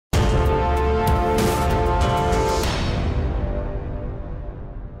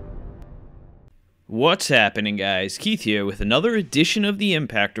What's happening, guys? Keith here with another edition of the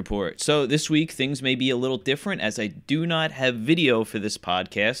Impact Report. So this week things may be a little different as I do not have video for this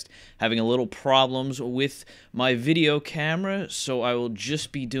podcast, having a little problems with my video camera, so I will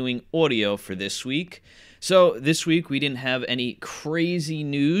just be doing audio for this week. So this week we didn't have any crazy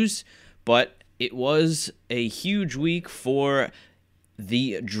news, but it was a huge week for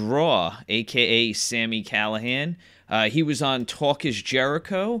the Draw, aka Sami Callihan. He was on Talk is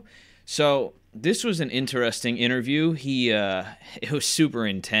Jericho. So this was an interesting interview. It was super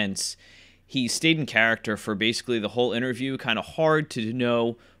intense. He stayed in character for basically the whole interview. Kind of hard to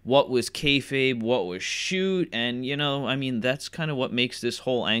know what was kayfabe, what was shoot, and that's kind of what makes this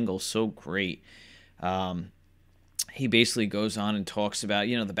whole angle so great. He basically goes on and talks about,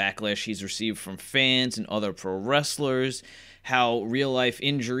 the backlash he's received from fans and other pro wrestlers, how real-life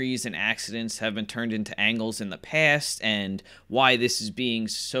injuries and accidents have been turned into angles in the past, and why this is being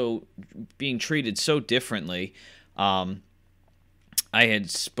treated so differently. I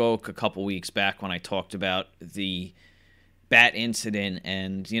had spoke a couple weeks back when I talked about the bat incident,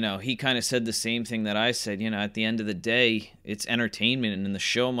 and, he kind of said the same thing that I said. At the end of the day, it's entertainment, and the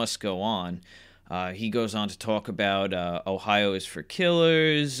show must go on. He goes on to talk about Ohio is for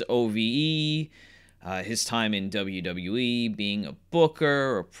Killers, OVE, his time in WWE, being a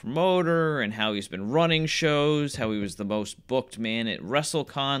booker or promoter, and how he's been running shows, how he was the most booked man at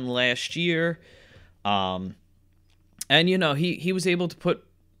WrestleCon last year. And, he was able to put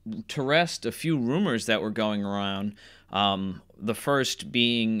to rest a few rumors that were going around. The first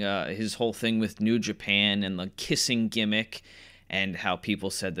being his whole thing with New Japan and the kissing gimmick, and how people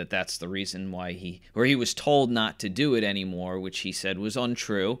said that that's the reason why he was told not to do it anymore, which he said was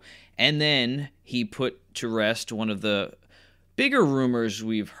untrue. And then he put to rest one of the bigger rumors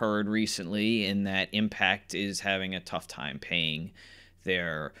we've heard recently, in that Impact is having a tough time paying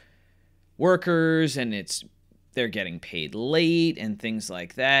their workers, and they're getting paid late and things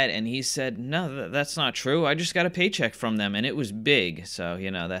like that. And he said, no, that's not true. I just got a paycheck from them, and it was big. So,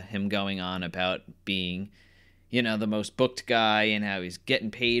 that him going on about being the most booked guy and how he's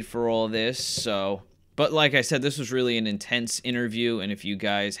getting paid for all this. So, but like I said, this was really an intense interview, and if you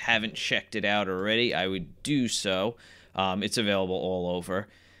guys haven't checked it out already, I would do so. It's available all over.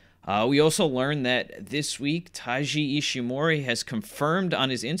 We also learned that this week, Taiji Ishimori has confirmed on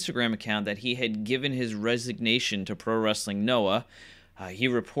his Instagram account that he had given his resignation to Pro Wrestling Noah. He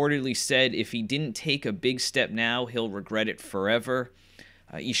reportedly said if he didn't take a big step now, he'll regret it forever.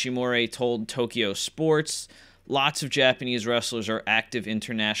 Ishimori told Tokyo Sports, "Lots of Japanese wrestlers are active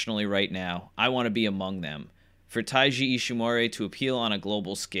internationally right now. I want to be among them. For Taiji Ishimori to appeal on a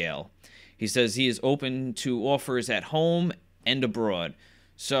global scale." He says he is open to offers at home and abroad.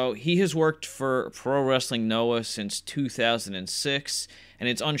 So he has worked for Pro Wrestling Noah since 2006, and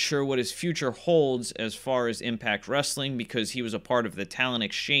it's unsure what his future holds as far as Impact Wrestling, because he was a part of the talent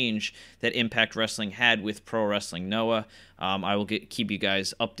exchange that Impact Wrestling had with Pro Wrestling Noah. I will keep you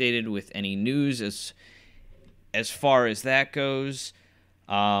guys updated with any news as far as that goes.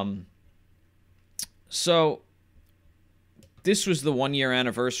 So this was the 1-year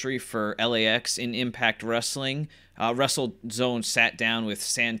anniversary for LAX in Impact Wrestling. WrestleZone sat down with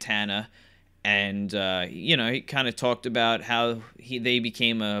Santana, and he kind of talked about how they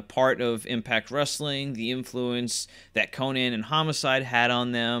became a part of Impact Wrestling, the influence that Conan and Homicide had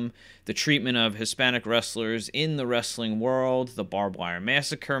on them, the treatment of Hispanic wrestlers in the wrestling world, the Barbed Wire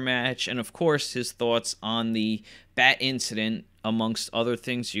Massacre match, and of course his thoughts on the bat incident, amongst other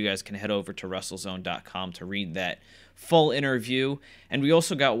things. You guys can head over to WrestleZone.com to read that full interview. And we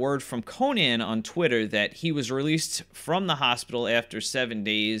also got word from Conan on Twitter that he was released from the hospital after 7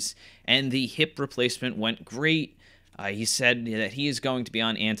 days, and the hip replacement went great. He said that he is going to be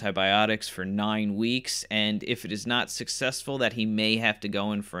on antibiotics for 9 weeks, and if it is not successful, that he may have to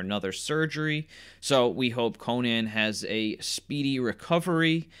go in for another surgery. So we hope Conan has a speedy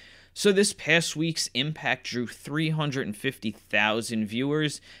recovery. So this past week's Impact drew 350,000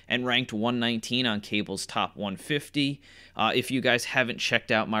 viewers and ranked 119 on Cable's Top 150. If you guys haven't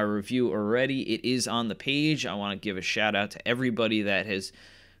checked out my review already, it is on the page. I want to give a shout out to everybody that has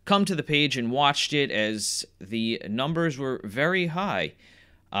come to the page and watched it, as the numbers were very high.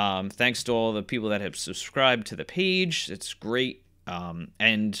 Thanks to all the people that have subscribed to the page. It's great.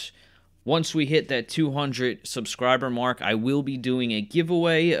 And once we hit that 200 subscriber mark, I will be doing a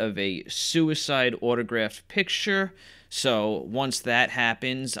giveaway of a suicide autographed picture. So once that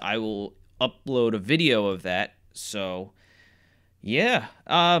happens, I will upload a video of that. So Yeah,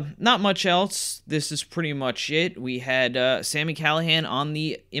 not much else. This is pretty much it. We had Sami Callihan on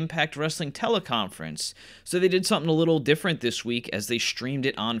the Impact Wrestling teleconference. So they did something a little different this week as they streamed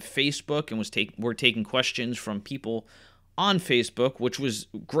it on Facebook and were taking questions from people on Facebook, which was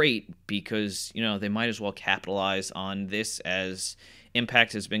great because, they might as well capitalize on this as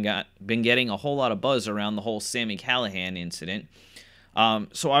Impact has been getting a whole lot of buzz around the whole Sami Callihan incident.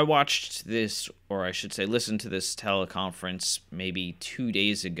 So I watched this, or I should say listened to this teleconference maybe 2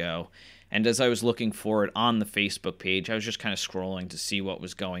 days ago, and as I was looking for it on the Facebook page, I was just kind of scrolling to see what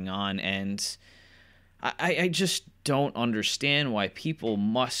was going on, and I just don't understand why people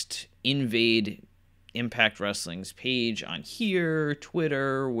must invade Impact Wrestling's page on here,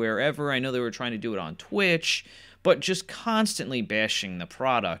 Twitter, wherever. I know they were trying to do it on Twitch, but just constantly bashing the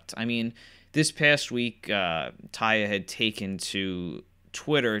product. I mean, this past week, Taya had taken to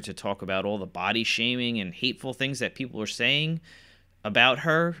Twitter to talk about all the body shaming and hateful things that people were saying about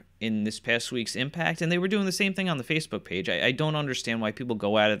her in this past week's Impact, and they were doing the same thing on the Facebook page. I don't understand why people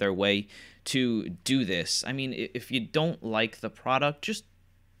go out of their way to do this. I mean, if you don't like the product, just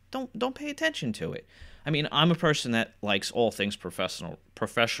don't pay attention to it. I mean, I'm a person that likes all things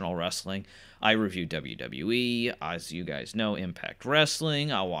professional wrestling. I review WWE, as you guys know, Impact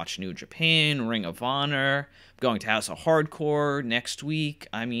Wrestling. I'll watch New Japan, Ring of Honor. I'm going to House of Hardcore next week.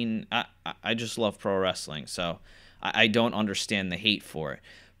 I mean, I just love pro wrestling, so I don't understand the hate for it.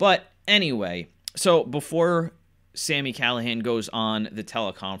 But anyway, so before Sami Callihan goes on the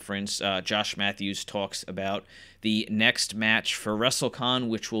teleconference, Josh Matthews talks about the next match for WrestleCon,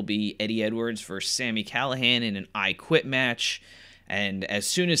 which will be Eddie Edwards versus Sami Callihan in an I Quit match. And as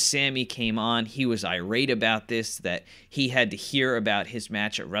soon as Sami came on, he was irate about this, that he had to hear about his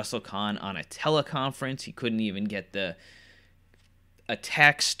match at WrestleCon on a teleconference. He couldn't even get a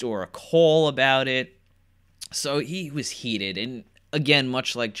text or a call about it. So he was heated, and again,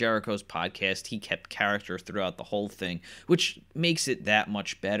 much like Jericho's podcast, he kept character throughout the whole thing, which makes it that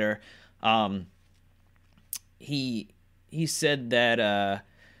much better. He said that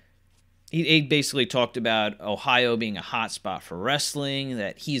he basically talked about Ohio being a hot spot for wrestling,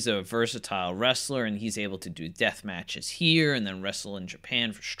 that he's a versatile wrestler and he's able to do death matches here and then wrestle in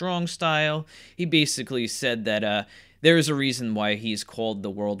Japan for strong style. He basically said that there is a reason why he's called the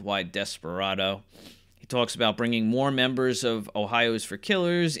worldwide desperado. He talks about bringing more members of Ohio's for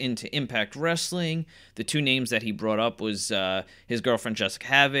Killers into Impact Wrestling. The two names that he brought up was his girlfriend Jessica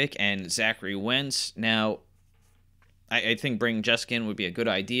Havoc and Zachary Wentz. Now, I think bringing Jessica in would be a good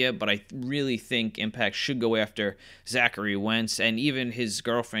idea, but I really think Impact should go after Zachary Wentz and even his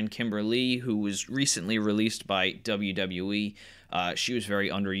girlfriend Kimberly, who was recently released by WWE. She was very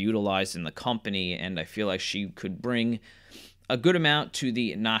underutilized in the company, and I feel like she could bring a good amount to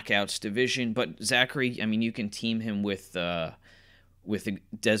the Knockouts division. But Zachary, I mean, you can team him with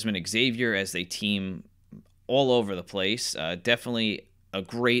Desmond Xavier as they team all over the place. Definitely a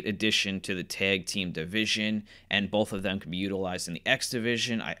great addition to the tag team division, and both of them can be utilized in the X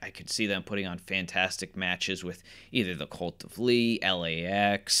division. I could see them putting on fantastic matches with either the Cult of Lee,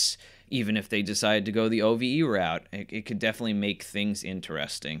 LAX, even if they decide to go the OVE route. It could definitely make things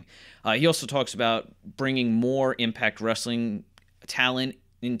interesting. He also talks about bringing more Impact Wrestling talent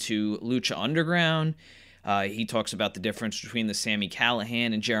into Lucha Underground. He talks about the difference between the Sami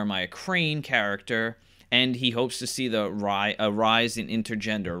Callihan and Jeremiah Crane character, and he hopes to see a rise in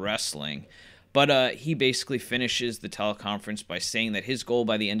intergender wrestling. But he basically finishes the teleconference by saying that his goal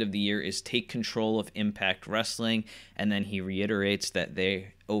by the end of the year is take control of Impact Wrestling, and then he reiterates that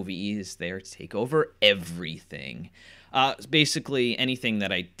OVE is there to take over everything. Basically, anything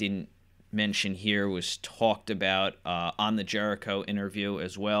that I didn't mention here was talked about on the Jericho interview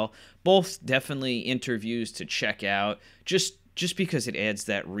as well. Both definitely interviews to check out, just because it adds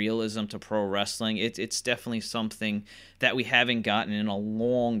that realism to pro wrestling. It's definitely something that we haven't gotten in a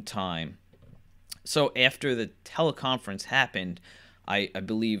long time. So after the teleconference happened, I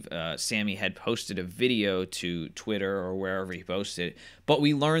believe Sami had posted a video to Twitter or wherever he posted it, but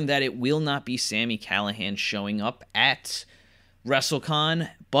we learned that it will not be Sami Callihan showing up at WrestleCon,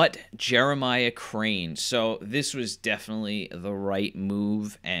 but Jeremiah Crane. So this was definitely the right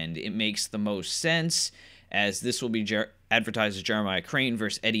move, and it makes the most sense, as this will be advertised as Jeremiah Crane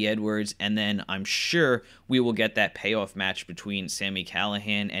versus Eddie Edwards, and then I'm sure we will get that payoff match between Sami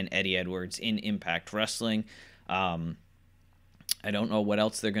Callihan and Eddie Edwards in Impact Wrestling. I don't know what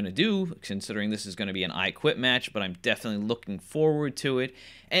else they're going to do, considering this is going to be an I Quit match, but I'm definitely looking forward to it.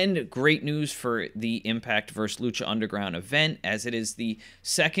 And great news for the Impact vs. Lucha Underground event, as it is the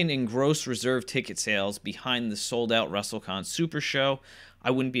second in gross reserve ticket sales behind the sold-out WrestleCon Super Show. I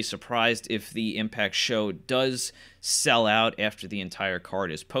wouldn't be surprised if the Impact show does sell out after the entire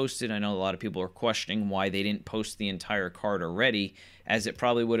card is posted. I know a lot of people are questioning why they didn't post the entire card already, as it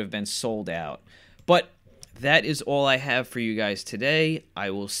probably would have been sold out. But that is all I have for you guys today. I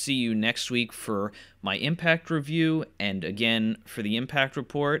will see you next week for my Impact review, and again for the Impact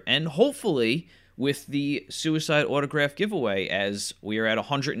report, and hopefully with the Suicide Autograph giveaway, as we are at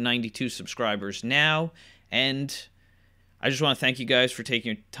 192 subscribers now. And I just want to thank you guys for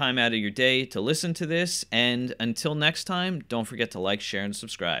taking your time out of your day to listen to this, and until next time, don't forget to like, share, and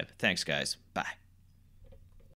subscribe. Thanks, guys. Bye.